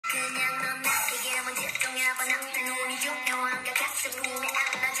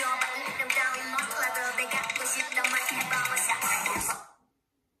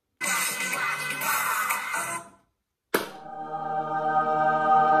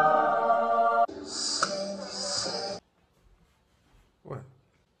What?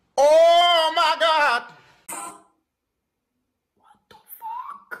 Oh my God! What the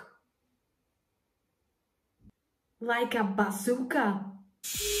fuck? Like a bazooka.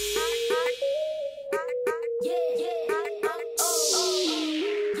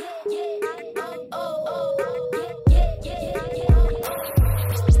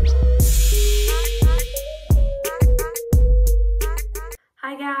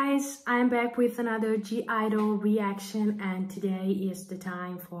 Hi guys, I'm back with another G-Idol reaction, and today is the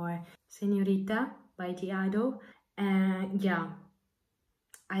time for Senorita by G-Idol. And yeah,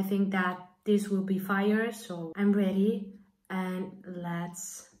 I think that this will be fire, so I'm ready and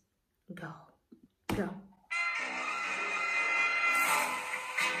let's go.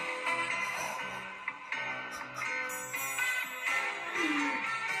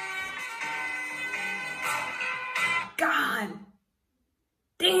 God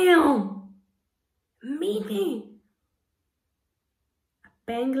damn! Mini!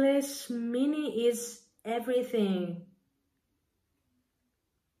 Bangladesh Mini is everything.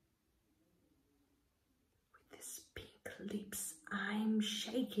 With these pink lips, I'm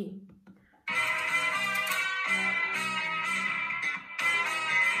shaking.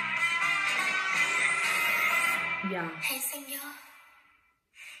 Yeah.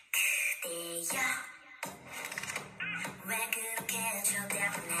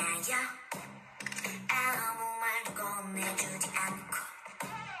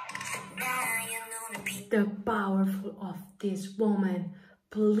 The powerful of this woman.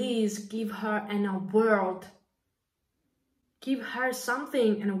 Please give her an award. Give her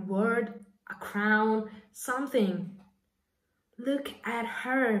something, an award, a crown, something. Look at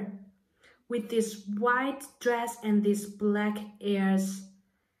her with this white dress and these black ears.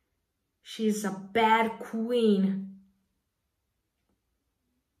 She's a bad queen.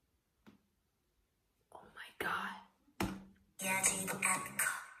 Oh my God.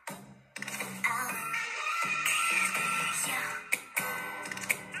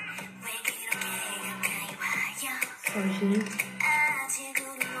 SOYEON.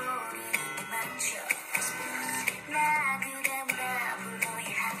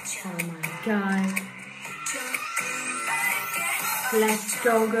 Oh my God. Let's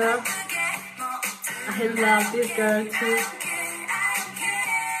go, girl. I love this girl too.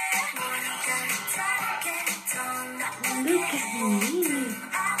 Look at me.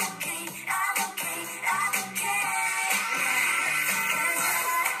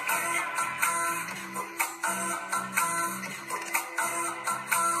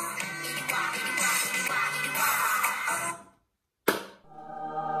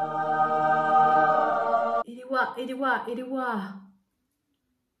 Iriwa.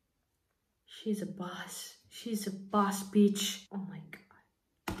 She's a boss. She's a boss bitch. Oh my God.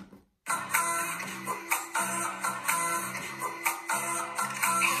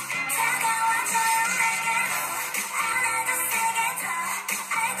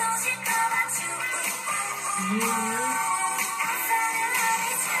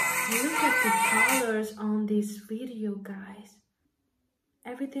 Look at the colors on this video, guys.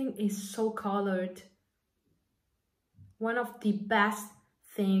 Everything is so colored. One of the best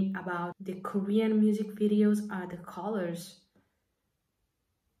thing about the Korean music videos are the colors.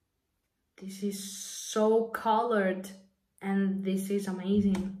 This is so colored and this is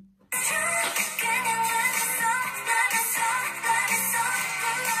amazing.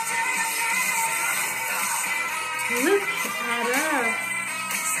 Look at her.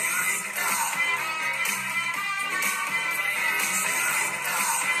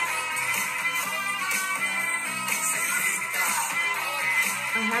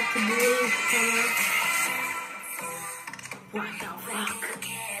 I have to believe someone. What the fuck?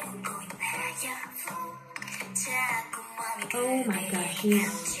 Oh my god,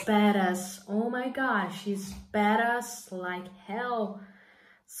 she's badass. Oh my god, she's badass like hell.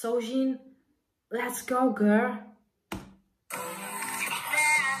 SOYEON, let's go, girl.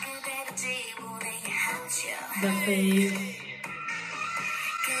 The face.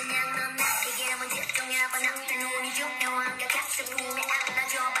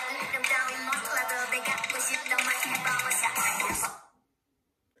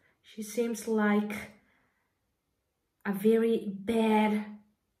 She seems like a very bad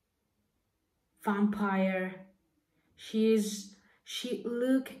vampire. She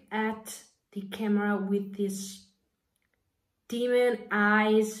look at the camera with these demon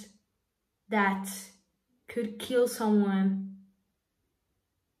eyes. that could kill someone.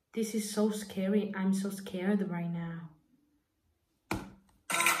 This is so scary. I'm so scared right now.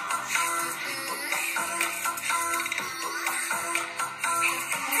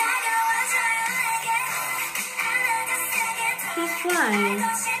 She's flying.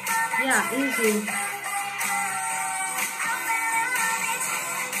 Yeah, easy.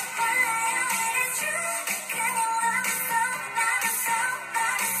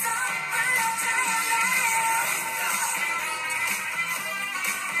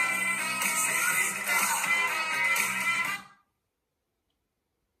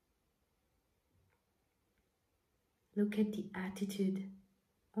 Look at the attitude.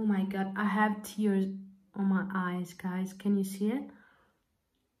 Oh my god, I have tears on my eyes, guys. Can you see it?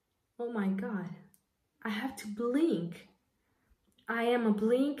 Oh my god. I have to blink. I am a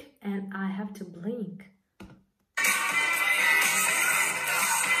blink and I have to blink.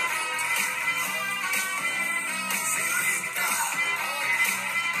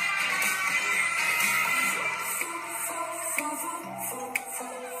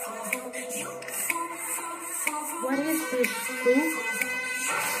 What is this food?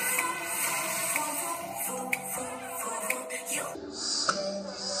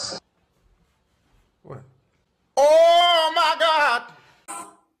 What? Oh my God!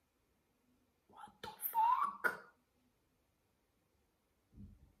 What the fuck?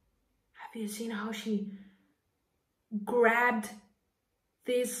 Have you seen how she grabbed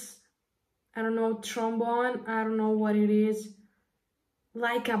this, I don't know, trombone? I don't know what it is.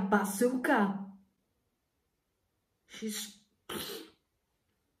 Like a bazooka. She's...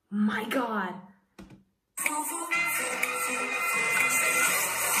 My god.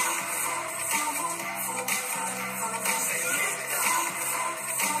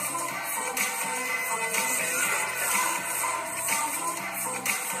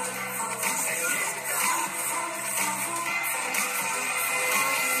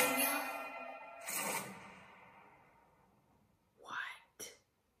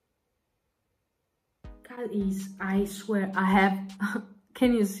 Is, I swear, I have,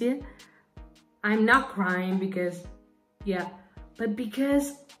 can you see it? I'm not crying because, yeah, but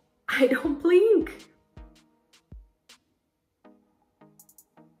because I don't blink.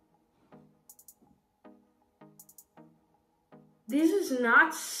 This is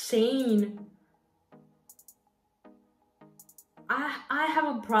not sane. I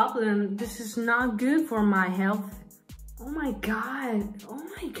have a problem. This is not good for my health. Oh my god, oh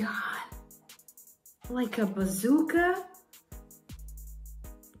my god. Like a bazooka,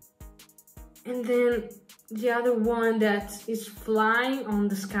 and then the other one that is flying on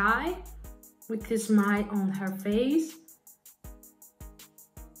the sky with this smile on her face.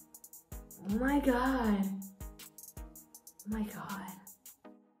 Oh my god, oh my god.